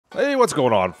Hey, what's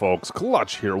going on, folks?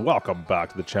 Klutch here. Welcome back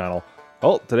to the channel.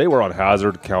 Well, today we're on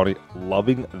Hazzard County.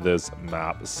 Loving this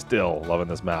map. Still loving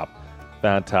this map.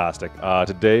 Fantastic.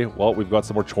 Today, well, we've got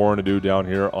some more choring to do down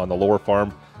here on the lower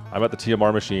farm. I'm at the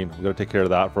TMR machine. We're going to take care of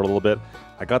that for a little bit.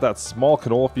 I got that small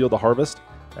canola field to harvest,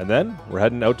 and then we're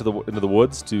heading out to into the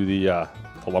woods to the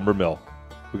lumber mill.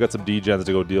 We got some degens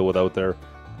to go deal with out there,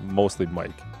 mostly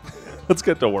Mike. Let's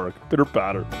get to work. Pitter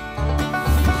patter.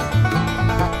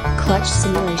 Klutch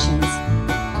simulations.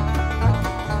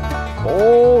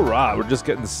 Alright, we're just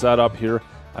getting set up here.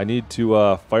 I need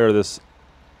to fire this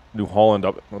New Holland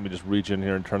up. Let me just reach in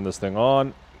here and turn this thing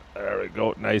on. There we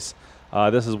go, nice.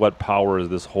 This is what powers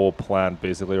this whole plant,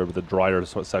 basically, or the dryer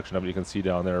section of it. You can see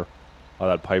down there how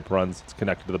that pipe runs. It's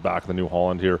connected to the back of the New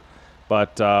Holland here.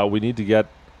 But we need to get,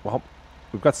 well,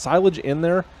 we've got silage in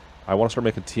there. I want to start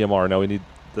making TMR. Now we need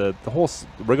the whole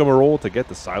rigmarole to get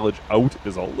the silage out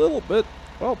is a little bit,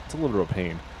 well, it's a little bit of a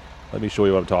pain. Let me show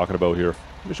you what I'm talking about here.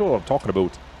 Let me show you what I'm talking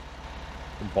about.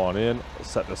 Jump on in,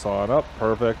 set this on up,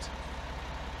 perfect.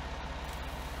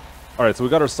 Alright, so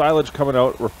we got our silage coming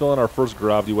out. We're filling our first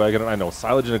gravity wagon. I know,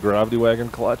 silage in a gravity wagon,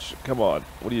 Klutch? Come on,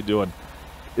 what are you doing?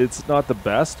 It's not the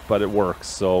best, but it works,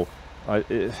 so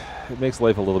it makes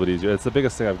life a little bit easier. It's the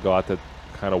biggest thing I've got that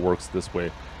kind of works this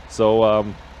way. So,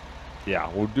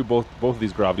 yeah, we'll do both of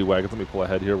these gravity wagons. Let me pull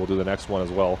ahead here. We'll do the next one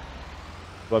as well.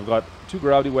 So I've got 2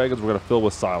 gravity wagons we're going to fill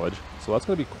with silage. So that's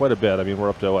going to be quite a bit. I mean, we're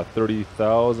up to, what,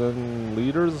 30,000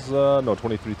 liters? No,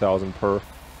 23,000 per.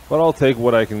 But I'll take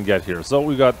what I can get here. So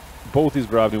we got both these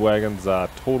gravity wagons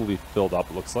totally filled up,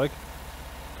 it looks like.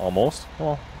 Almost.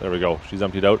 Well, there we go. She's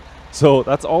emptied out. So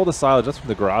that's all the silage. That's from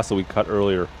the grass that we cut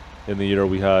earlier in the year.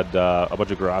 We had a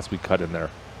bunch of grass we cut in there.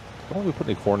 I don't think we put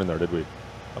any corn in there, did we?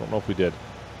 I don't know if we did.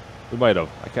 We might have.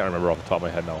 I can't remember off the top of my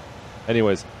head now.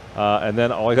 Anyways, and then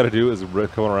all I got to do is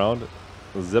come around,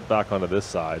 zip back onto this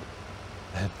side,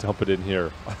 and dump it in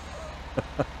here.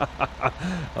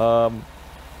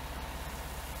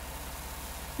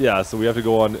 Yeah, so we have to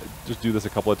go on, just do this a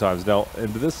couple of times. Now,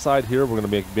 into this side here, we're going to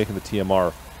be making the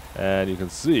TMR. And you can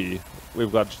see,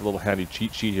 we've got just a little handy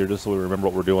cheat sheet here, just so we remember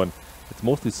what we're doing. It's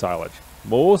mostly silage.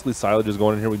 Mostly silage is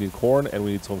going in here. We need corn, and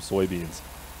we need some soybeans.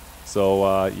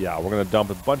 So, yeah, we're going to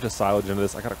dump a bunch of silage into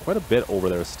this. I got quite a bit over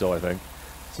there still, I think.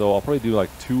 So I'll probably do like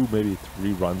 2, maybe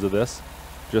 3 runs of this,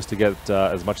 just to get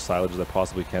as much silage as I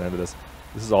possibly can into this.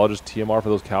 This is all just TMR for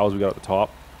those cows we got at the top.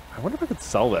 I wonder if I could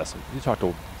sell this. You talk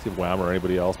to Steve Wham or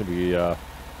anybody else. Maybe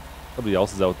somebody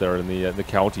else is out there in the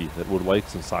county that would like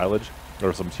some silage,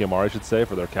 or some TMR, I should say,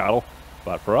 for their cattle.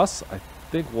 But for us, I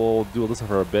think we'll do this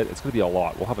for a bit. It's going to be a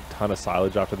lot. We'll have a ton of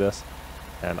silage after this,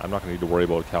 and I'm not going to need to worry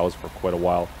about cows for quite a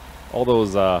while. All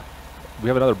those, we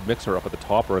have another mixer up at the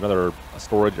top, or another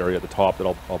storage area at the top that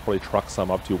I'll probably truck some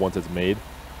up to once it's made.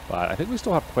 But I think we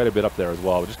still have quite a bit up there as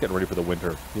well. We're just getting ready for the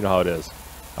winter. You know how it is.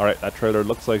 All right, that trailer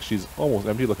looks like she's almost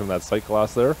empty. Looking at that sight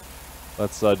glass there.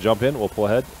 Let's jump in. We'll pull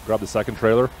ahead, grab the second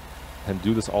trailer, and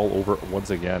do this all over once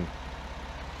again.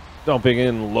 Dumping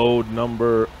in load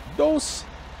number dos.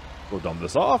 We'll dump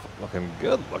this off. Looking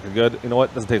good, looking good. You know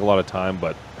what? Doesn't take a lot of time,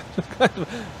 but kind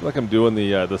of like I'm doing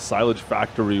the Silage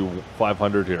Factory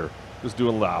 500 here. Just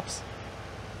doing laps.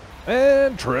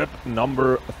 And trip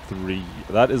number 3.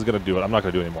 That is going to do it. I'm not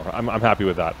going to do it anymore. I'm happy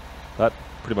with that. That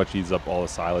pretty much eats up all the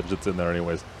silage that's in there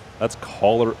anyways. That's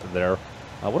collar there.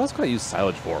 What else can I use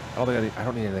silage for? I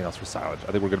don't need anything else for silage.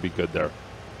 I think we're going to be good there.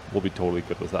 We'll be totally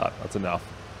good with that. That's enough.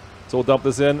 So we'll dump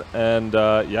this in, and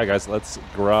yeah, guys, let's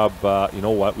grab, you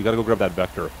know what? We got to go grab that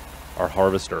Vector, our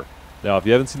harvester. Now, if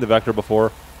you haven't seen the Vector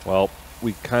before, well,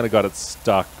 we kind of got it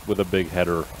stuck with a big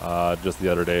header just the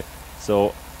other day.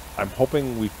 So I'm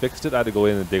hoping we fixed it. I had to go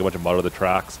in and dig a bunch of mud out of the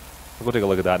tracks. We'll go take a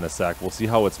look at that in a sec. We'll see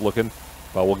how it's looking.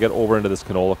 But we'll get over into this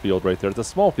canola field right there. It's a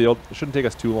small field. It shouldn't take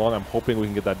us too long. I'm hoping we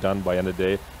can get that done by end of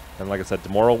day. And like I said,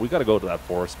 tomorrow we got to go to that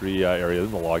forestry area,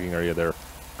 in the logging area there.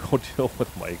 Go deal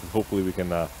with Mike. Hopefully we can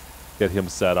get him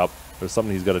set up. There's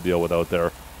something he's got to deal with out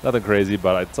there. Nothing crazy,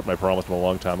 but it's something I promised him a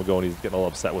long time ago, and he's getting a little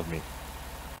upset with me.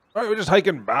 All right, we're just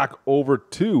hiking back over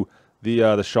to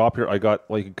the shop here. I got,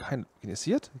 well, you can you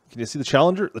see it? Can you see the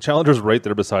Challenger? The Challenger's right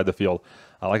there beside the field.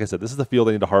 Like I said, this is the field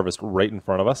I need to harvest right in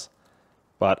front of us.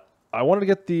 But I wanted to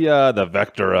get the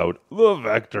Vector out. The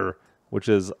Vector, which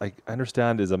is, I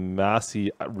understand, is a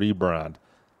Massey rebrand.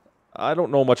 I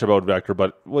don't know much about Vector,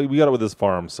 but we got it with this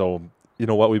farm, so you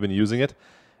know what? We've been using it.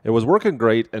 It was working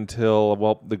great until,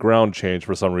 well, the ground changed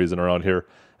for some reason around here.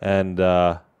 And,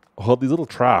 well, these little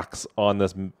tracks on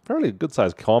this fairly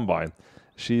good-sized combine,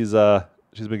 she's been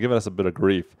giving us a bit of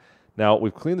grief. Now,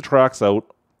 we've cleaned the tracks out.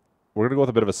 We're going to go with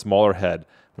a bit of a smaller head.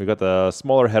 We've got the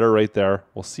smaller header right there.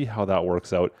 We'll see how that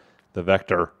works out. The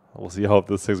Vector. We'll see how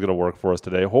this thing's going to work for us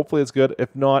today. Hopefully it's good.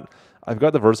 If not, I've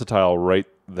got the versatile right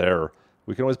there.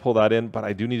 We can always pull that in, but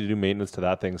I do need to do maintenance to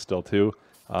that thing still too.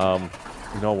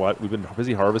 You know what? We've been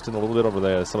busy harvesting a little bit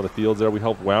over some of the fields there. We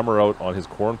helped Whammer out on his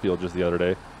cornfield just the other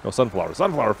day. No,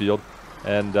 sunflower field.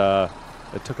 And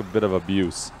it took a bit of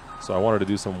abuse. So I wanted to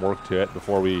do some work to it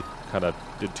before we kind of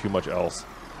did too much else.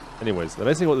 Anyways, the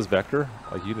nice thing about this Vector,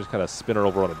 like you can just kind of spin her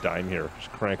over on a dime here.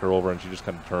 Just crank her over and she just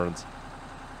kind of turns.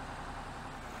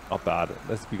 Not bad.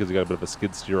 That's because you got a bit of a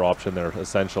skid steer option there,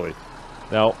 essentially.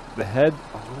 Now, the head,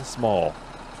 a little small.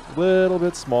 A little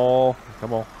bit small.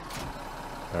 Come on.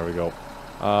 There we go.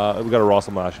 We got a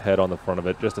Rosselmash head on the front of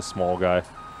it. Just a small guy.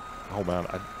 Oh, man.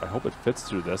 I hope it fits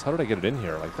through this. How did I get it in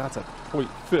here? Like, that's a point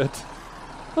fit.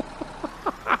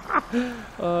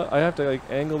 I have to, like,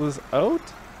 angle this out?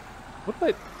 What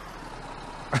did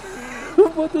I... Who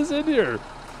put this in here?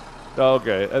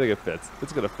 Okay, I think it fits.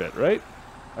 It's going to fit, right?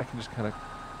 I can just kind of...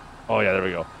 Oh, yeah, there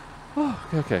we go. Oh,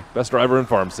 okay. Best driver in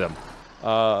Farm Sim.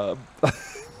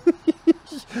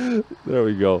 There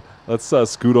we go. Let's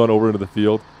scoot on over into the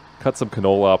field, cut some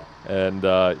canola up, and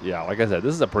yeah, like I said,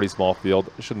 this is a pretty small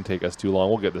field. It shouldn't take us too long.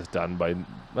 We'll get this done by,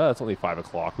 it's only 5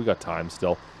 o'clock. We got time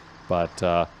still, but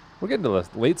we're getting to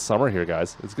the late summer here,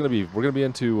 guys. We're gonna be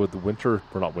into the winter,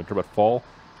 or not winter, but fall,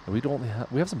 and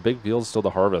we have some big fields still to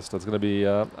harvest. It's gonna be,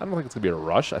 I don't think it's gonna be a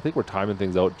rush. I think we're timing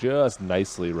things out just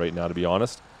nicely right now, to be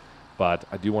honest. But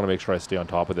I do want to make sure I stay on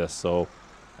top of this, so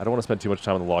I don't want to spend too much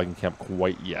time in the logging camp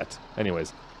quite yet.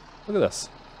 Anyways, look at this.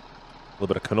 A little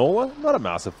bit of canola, not a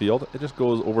massive field. It just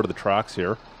goes over to the tracks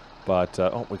here. But,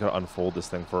 oh, we got to unfold this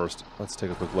thing first. Let's take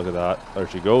a quick look at that. There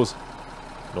she goes.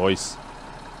 Nice.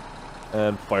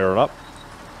 And fire it up.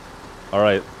 All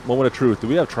right, moment of truth. Do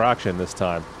we have traction this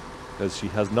time? Because she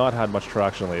has not had much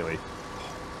traction lately.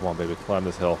 Come on, baby, climb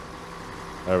this hill.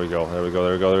 There we go, there we go,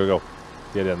 there we go, there we go.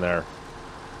 Get in there.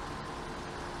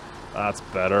 That's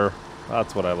better.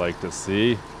 That's what I like to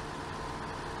see.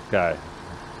 Okay.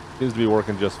 Seems to be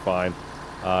working just fine.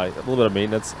 A little bit of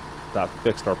maintenance. That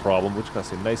fixed our problem. We're just going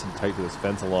to stay nice and tight to this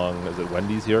fence along, is it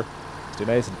Wendy's here? Stay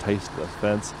nice and tight to this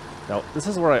fence. Now, this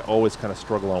is where I always kind of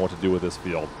struggle on what to do with this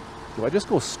field. Do I just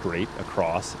go straight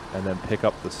across and then pick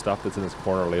up the stuff that's in this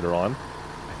corner later on?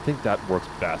 I think that works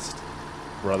best,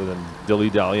 rather than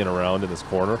dilly-dallying around in this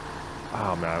corner.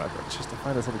 Oh, man. I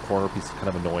find this little corner piece kind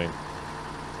of annoying.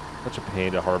 Such a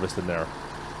pain to harvest in there.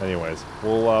 Anyways,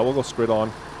 we'll go straight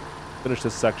on, finish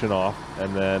this section off,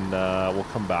 and then we'll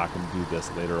come back and do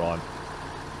this later on.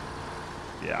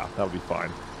 Yeah, that'll be fine.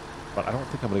 But I don't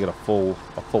think I'm gonna get a full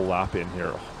lap in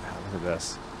here. Oh man, look at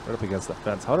this. Right up against the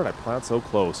fence. How did I plant so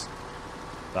close?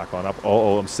 Back on up.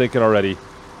 Oh, I'm sinking already.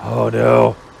 Oh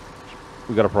no.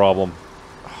 We got a problem.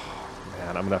 Oh,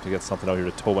 man, I'm gonna have to get something out here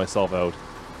to tow myself out.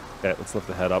 Okay, let's lift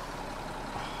the head up.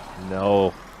 Oh,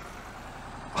 no.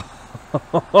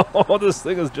 Oh, this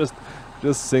thing is just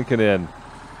sinking in.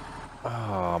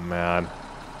 Oh, man.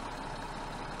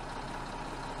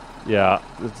 Yeah,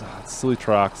 it's silly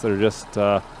tracks. They're just,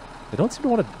 they don't seem to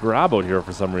want to grab out here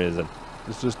for some reason.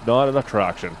 There's just not enough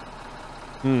traction.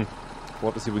 We'll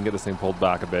have to see if we can get this thing pulled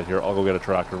back a bit here. I'll go get a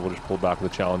tractor and we'll just pull back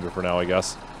with the Challenger for now, I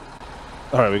guess.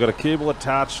 Alright, we got a cable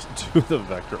attached to the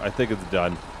Vector. I think it's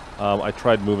done. I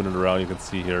tried moving it around, you can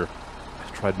see here.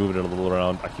 Tried moving it a little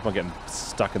around. I keep on getting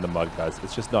stuck in the mud, guys.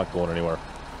 It's just not going anywhere.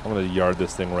 I'm going to yard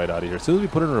this thing right out of here. As soon as we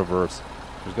put it in reverse,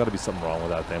 there's got to be something wrong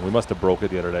with that thing. We must have broke it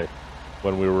the other day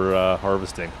when we were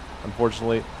harvesting.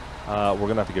 Unfortunately, we're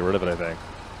going to have to get rid of it, I think.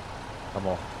 Come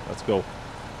on, let's go.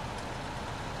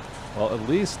 Well, at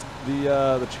least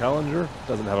the Challenger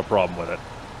doesn't have a problem with it.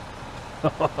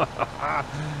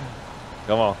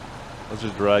 Come on. Let's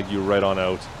just drag you right on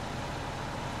out.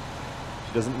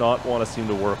 She does not want to seem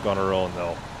to work on her own,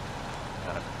 though.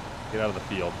 Get out of the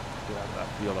field. Get out of that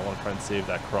field. I want to try and save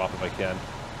that crop if I can.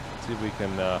 See if we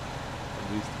can at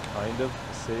least kind of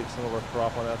save some of our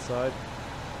crop on that side.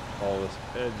 Follow this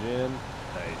edge in.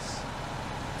 Nice.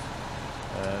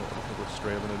 And I think we're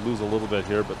straight. I'm going to lose a little bit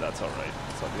here, but that's all right.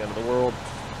 It's not the end of the world.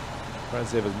 Try and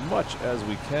save as much as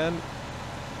we can.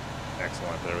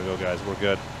 Excellent. There we go, guys. We're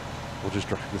good. We'll just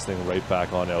drag this thing right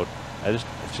back on out. It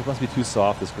just must be too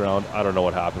soft, this ground. I don't know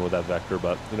what happened with that Vector,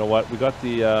 but you know what? We got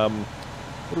the,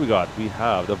 what do we got? We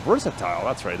have the Versatile.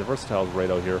 That's right. The Versatile is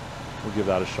right out here. We'll give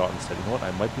that a shot instead. You know what?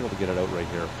 I might be able to get it out right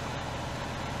here.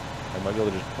 I might be able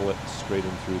to just pull it straight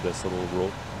in through this little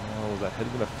rope. Oh, is that head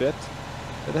going to fit?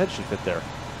 Yeah, the head should fit there.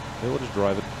 Maybe we'll just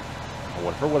drive it.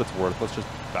 Oh, for what it's worth, let's just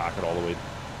back it all the way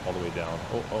down.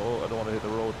 Oh, I don't want to hit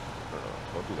the road.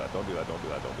 Don't do that. Don't do that. Don't do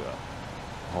that. Don't do that.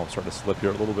 Oh, I'm starting to slip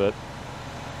here a little bit.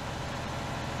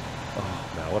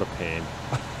 Oh, man, what a pain.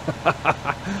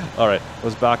 All right,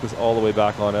 let's back this all the way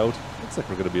back on out. Looks like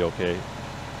we're going to be okay.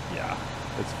 Yeah,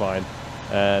 it's fine.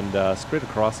 And straight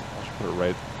across, I should put it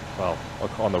right, well,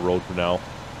 on the road for now.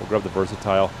 We'll grab the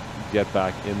versatile, get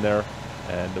back in there,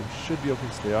 and we should be okay.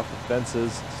 Stay off the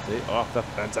fences. Stay off the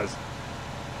fences.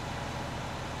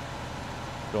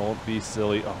 Don't be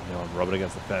silly. Oh, no, I'm rubbing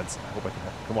against the fence. I hope I can.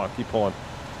 Come on, keep pulling.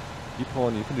 Keep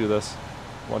pulling. You can do this.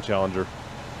 Come on, Challenger.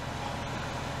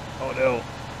 Oh, no.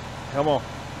 Come on.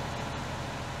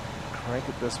 Crank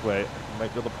it this way. I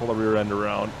might be able to pull the rear end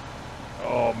around.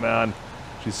 Oh, man.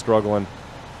 She's struggling.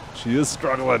 She is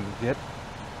struggling. Get.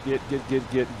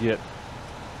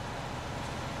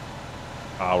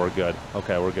 Ah, we're good.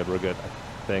 Okay, we're good.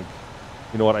 I think.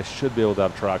 You know what? I should be able to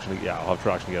have traction. Yeah, I'll have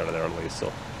traction to get out of there at least.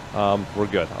 So, we're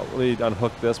good. I'll really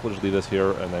unhook this. We'll just leave this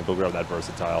here and then go grab that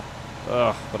versatile.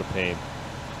 Ugh, what a pain.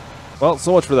 Well,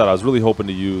 so much for that. I was really hoping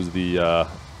to use the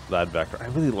that vector. I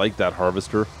really like that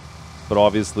harvester, but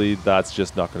obviously that's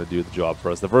just not going to do the job for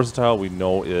us. The versatile we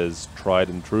know is tried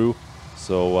and true,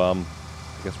 so I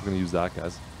guess we're going to use that,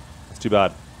 guys. It's too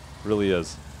bad. It really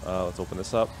is. Let's open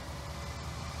this up.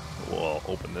 We'll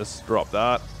open this, drop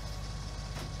that,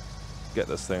 get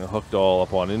this thing hooked all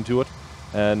up on into it,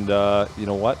 and you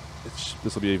know what?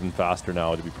 This will be even faster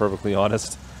now, to be perfectly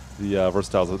honest. The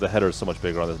versatiles, the header is so much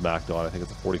bigger on this MacDon. I think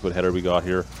it's a 40-foot header we got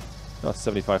here. No, it's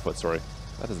 75-foot, sorry.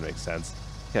 That doesn't make sense.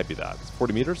 Can't be that. It's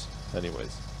 40 meters?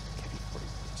 Anyways. Can't be 40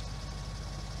 meters.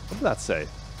 What did that say?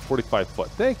 45 foot.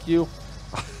 Thank you.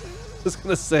 I was going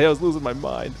to say I was losing my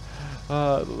mind.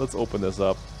 Let's open this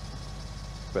up.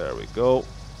 There we go.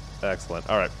 Excellent.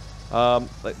 All right.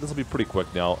 This will be pretty quick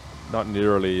now. Not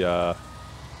nearly... I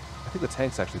think the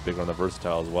tank's actually bigger on the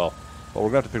versatile as well. But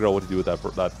we're going to have to figure out what to do with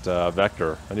that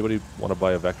vector. Anybody want to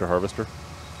buy a vector harvester?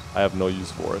 I have no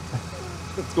use for it.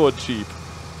 It's going cheap.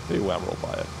 Maybe Whammer will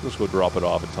buy it. We'll just go drop it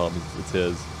off and tell him it's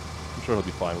his. I'm sure he'll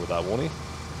be fine with that, won't he?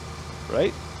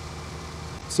 Right?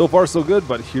 So far, so good,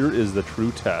 but here is the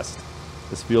true test.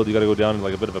 This field, you got to go down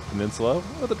like a bit of a peninsula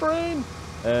with a drain.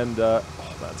 And, oh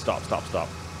man, stop.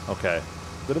 Okay.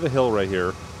 Bit of a hill right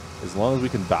here. As long as we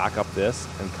can back up this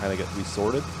and kind of get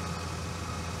resorted,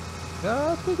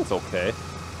 I think it's okay.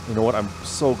 You know what? I'm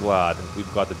so glad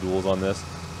we've got the duals on this.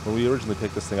 When we originally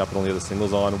picked this thing up and only had the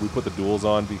singles on, we put the duals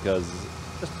on because,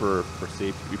 just for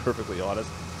safety, to be perfectly honest.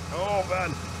 Oh,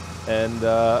 man! And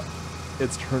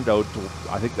it's turned out to,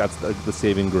 I think that's the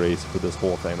saving grace for this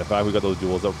whole thing. The fact we got those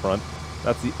duals up front,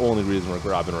 that's the only reason we're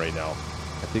grabbing right now.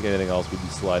 I think anything else, we'd be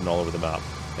sliding all over the map.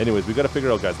 Anyways, we got to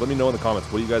figure out, guys. Let me know in the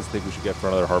comments, what do you guys think we should get for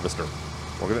another harvester?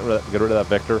 We're going to get rid of that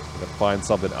vector. We're going to find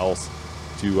something else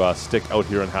to stick out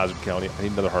here in Hazzard County. I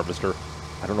need another harvester.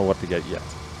 I don't know what to get yet.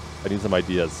 I need some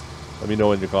ideas. Let me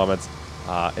know in your comments.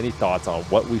 Any thoughts on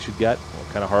what we should get,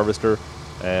 what kind of harvester,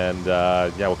 and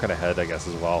yeah, what kind of head, I guess,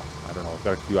 as well. I don't know. I've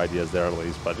got a few ideas there at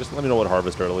least, but just let me know what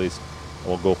harvester at least, and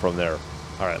we'll go from there.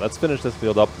 All right, let's finish this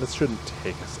field up. This shouldn't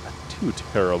take us too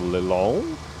terribly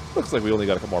long. Looks like we only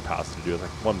got a couple more passes to do.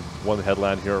 Like one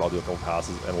headland here, I'll do a couple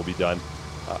passes, and we'll be done.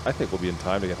 I think we'll be in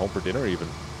time to get home for dinner even.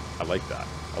 I like that.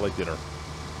 I like dinner.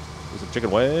 There's some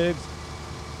chicken wings.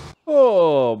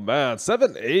 Oh, man.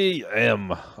 7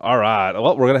 a.m. All right.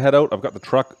 Well, we're going to head out. I've got the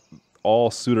truck all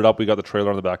suited up. We got the trailer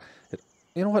on the back.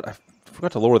 You know what? I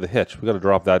forgot to lower the hitch. We got to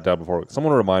drop that down before.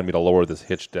 Someone remind me to lower this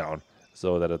hitch down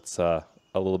so that it's a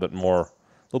little bit more, a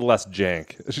little less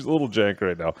jank. She's a little jank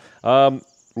right now.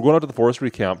 We're going out to the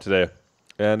forestry camp today.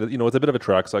 And, you know, it's a bit of a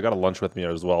trek, so I got a lunch with me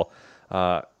as well.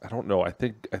 I don't know. I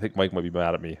think Mike might be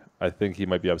mad at me. I think he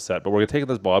might be upset. But we're taking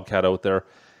this Bobcat out there.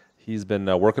 He's been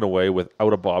working away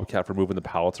without a Bobcat for moving the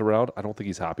pallets around. I don't think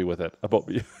he's happy with it about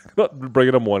me not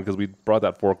bringing him one because we brought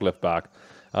that forklift back.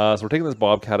 So we're taking this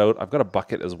Bobcat out. I've got a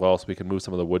bucket as well so we can move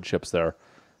some of the wood chips there.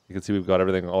 You can see we've got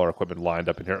everything, all our equipment lined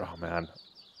up in here. Oh, man.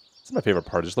 This is my favorite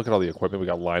part. Just look at all the equipment we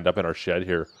got lined up in our shed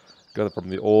here. Got it from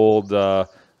the old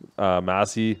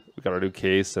Massey. We got our new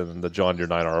case and the John Deere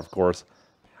 9R, of course.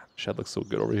 Man, the shed looks so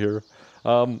good over here.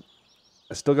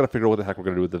 I still got to figure out what the heck we're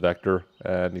going to do with the vector.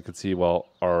 And you can see, well,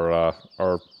 our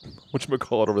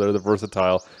whatchamacallit over there, the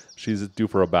versatile, she's due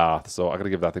for a bath. So I got to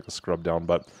give that thing a scrub down,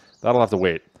 but that'll have to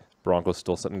wait. Bronco's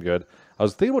still sitting good. I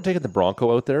was thinking about taking the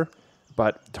Bronco out there,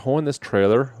 but towing this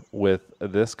trailer with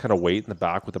this kind of weight in the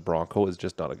back with the Bronco is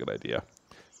just not a good idea.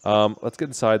 Let's get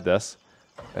inside this,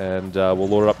 and we'll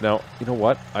load it up. Now, you know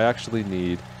what? I actually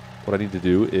need, what I need to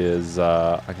do is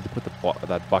I need to put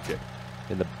that bucket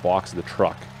in the box of the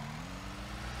truck.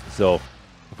 So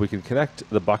if we can connect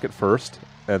the bucket first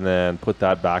and then put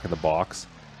that back in the box,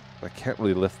 I can't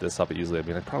really lift this up easily. I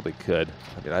mean, I probably could.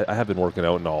 I mean, I have been working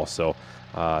out and all, so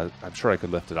I'm sure I could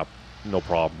lift it up, no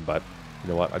problem. But you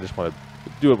know what? I just want to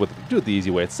Do it the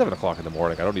easy way. It's 7 o'clock in the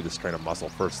morning. I don't need to strain a muscle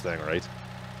first thing, right?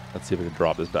 Let's see if we can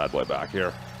drop this bad boy back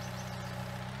here.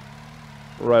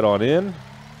 Right on in.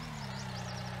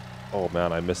 Oh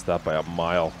man, I missed that by a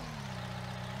mile.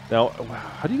 Now,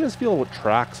 how do you guys feel about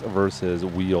tracks versus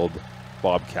wheeled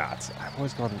bobcats? I've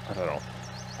always gone, I don't know.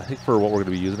 I think for what we're going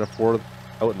to be using it for,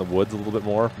 out in the woods a little bit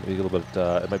more, maybe a little bit,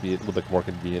 it might be a little bit more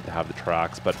convenient to have the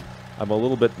tracks, but I'm a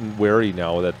little bit wary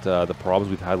now that the problems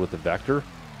we've had with the Vector,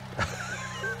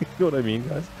 you know what I mean,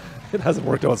 guys? It hasn't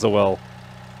worked out so well.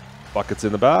 Buckets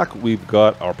in the back, we've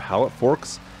got our pallet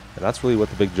forks, and that's really what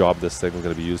the big job this thing is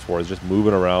going to be used for, is just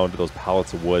moving around those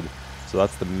pallets of wood. So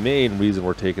that's the main reason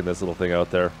we're taking this little thing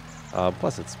out there.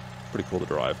 Plus, it's pretty cool to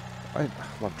drive. I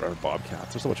love driving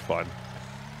bobcats. They're so much fun.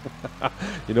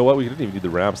 You know what? We didn't even need the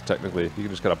ramps, technically. You can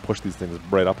just kind of push these things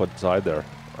right up inside there.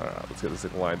 Let's get this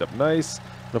thing lined up nice.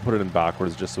 I'm going to put it in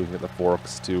backwards just so we can get the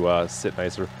forks to sit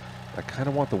nicer. I kind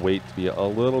of want the weight to be a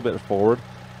little bit forward.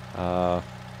 Yeah,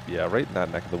 right in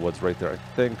that neck of the woods right there, I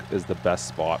think, is the best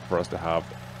spot for us to have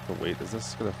the weight. Is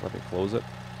this going to let me close it?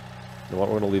 You know what?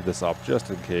 We're going to leave this up just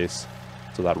in case.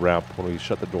 So that ramp, when we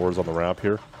shut the doors on the ramp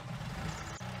here.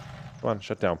 Come on,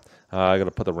 shut down. I got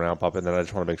to put the ramp up, and then I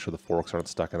just want to make sure the forks aren't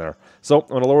stuck in there. So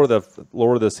I'm going to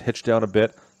lower this hitch down a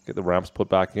bit, get the ramps put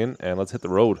back in, and let's hit the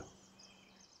road.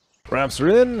 Ramps are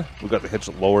in. We've got the hitch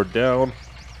lowered down.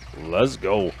 Let's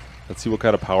go. Let's see what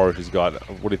kind of power she's got.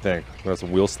 What do you think? We got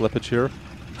some wheel slippage here.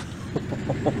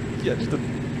 Yeah,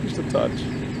 just a touch.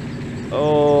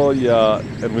 Oh yeah,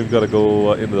 and we've got to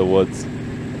go into the woods.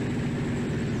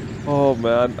 Oh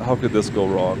man, how could this go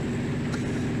wrong?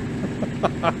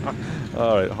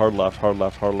 Alright, hard left, hard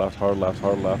left, hard left, hard left,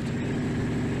 hard left.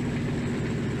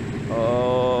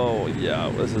 Oh yeah,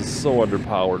 this is so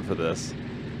underpowered for this.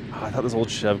 I thought this old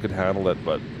Chev could handle it,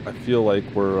 but I feel like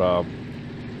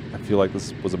I feel like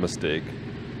this was a mistake.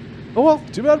 Oh well,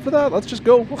 too bad for that, let's just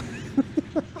go.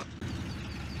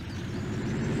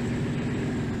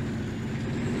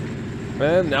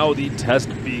 And now the test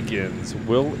begins.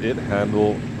 Will it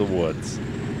handle the woods?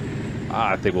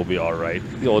 I think we'll be alright.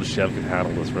 The old Chev can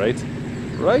handle this, right?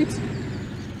 Right?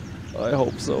 I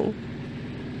hope so.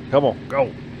 Come on,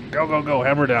 go. Go, go, go,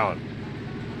 hammer down.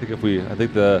 I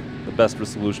think the best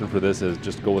solution for this is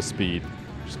just go with speed.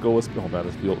 Just go with speed. Oh man,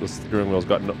 this steering wheel's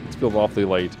it's feeling awfully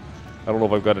light. I don't know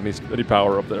if I've got any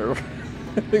power up there.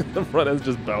 I think the front end's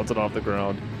just bouncing off the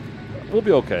ground. We'll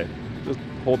be okay. Just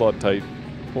hold on tight.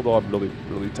 Hold on really,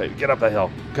 really tight. Get up the hill.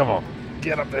 Come on.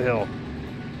 Get up the hill.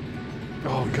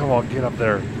 Oh, come on. Get up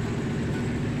there.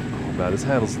 Oh, man. This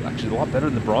handle's actually a lot better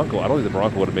than the Bronco. I don't think the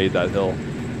Bronco would have made that hill.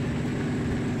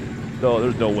 No,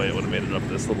 there's no way it would have made it up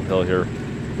this little hill here.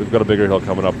 We've got a bigger hill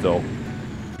coming up, though.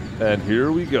 And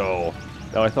here we go.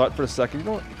 Now, I thought for a second, you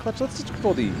know what, Klutch, let's just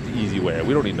go the easy way.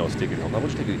 We don't need no sticking hill. Now, we'll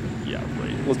just take it. Yeah,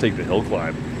 right. Let's take the hill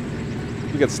climb.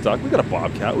 We get stuck. We got a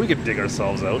bobcat. We can dig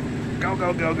ourselves out. Go,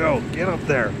 go, go, go. Get up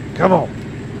there. Come on.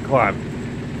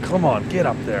 Climb. Come on. Get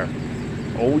up there.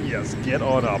 Oh, yes. Get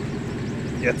on up.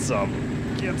 Get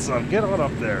some. Get some. Get on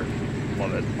up there.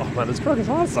 Love it. Oh, man. This truck is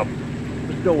awesome.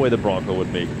 There's no way the Bronco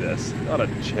would make this. Not a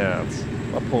chance.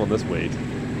 I'm not pulling this weight.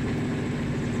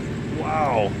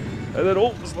 Wow. And then,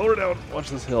 oh, slow her down.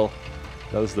 Watch this hill.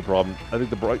 Now, this is the problem. I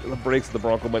think the brakes of the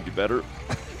Bronco might be better.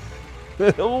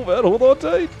 Oh, man. Hold on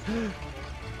tight.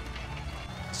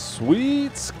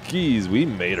 Sweet skis, we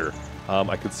made her.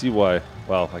 I could see why.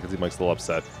 Well, I can see Mike's a little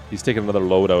upset. He's taking another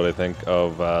load out, I think,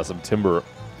 of some timber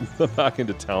back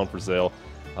into town for sale.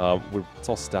 It's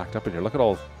all stacked up in here. Look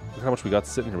how much we got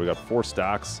sitting here. We got 4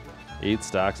 stacks, 8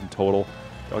 stacks in total.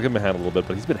 I'll give him a hand a little bit,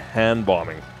 but he's been hand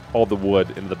bombing all the wood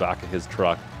into the back of his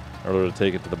truck in order to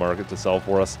take it to the market to sell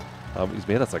for us. He's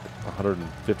made us like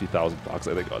 $150,000, I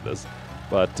think, on this.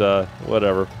 But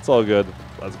whatever, it's all good.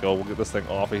 Let's go. We'll get this thing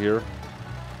off of here.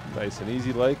 Nice and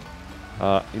easy, like.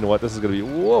 You know what? This is going to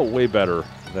be way better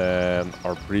than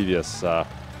our previous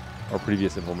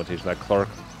implementation. That Clark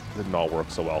did not work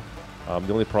so well.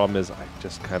 The only problem is I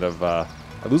just kind of I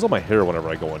lose all my hair whenever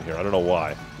I go in here. I don't know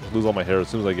why. I lose all my hair as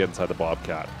soon as I get inside the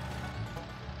Bobcat.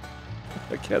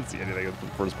 I can't see anything in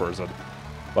first person,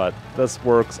 but this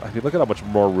works. I mean, look at how much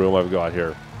more room I've got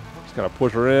here. Just kind of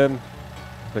push her in,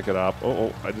 pick it up.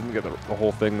 Oh, I didn't get the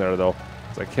whole thing there though,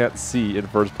 because I can't see in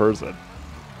first person.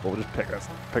 We'll just pick this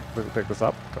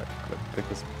up.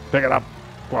 Pick it up.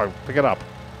 Come on, pick it up.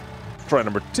 Try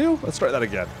number 2. Let's try that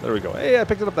again. There we go. Hey, I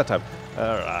picked it up that time. All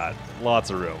right, lots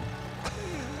of room.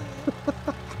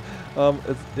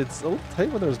 It's a little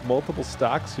tight when there's multiple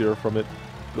stacks here from it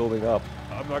building up.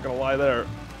 I'm not gonna lie there.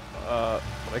 I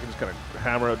can just kind of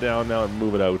hammer it down now and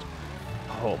move it out.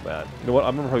 Oh man, you know what?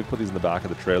 I'm gonna probably put these in the back of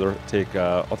the trailer.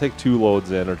 I'll take 2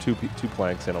 loads in, or two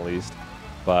planks in at least.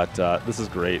 But this is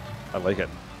great. I like it.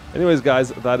 Anyways, guys,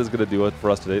 that is gonna do it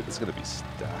for us today. It's gonna be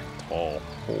stacked tall.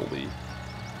 Holy.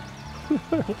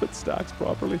 I hope it stacks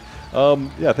properly.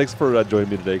 Yeah, thanks for joining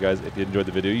me today, guys. If you enjoyed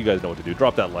the video, you guys know what to do.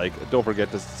 Drop that like. Don't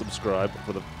forget to subscribe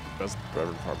for the best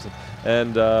driver in Farmson.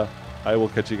 And I will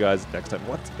catch you guys next time.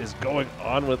 What is going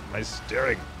on with my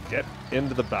steering? Get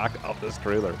into the back of this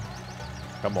trailer.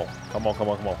 Come on, come on, come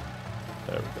on, come on.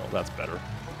 There we go. That's better.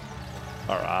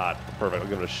 All right, perfect. I'll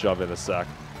give it a shove in a sec.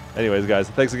 Anyways, guys,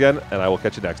 thanks again, and I will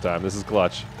catch you next time. This is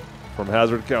Klutch from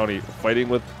Hazzard County, fighting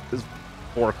with his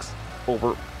forks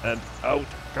over and out.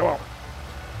 Come on.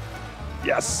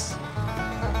 Yes.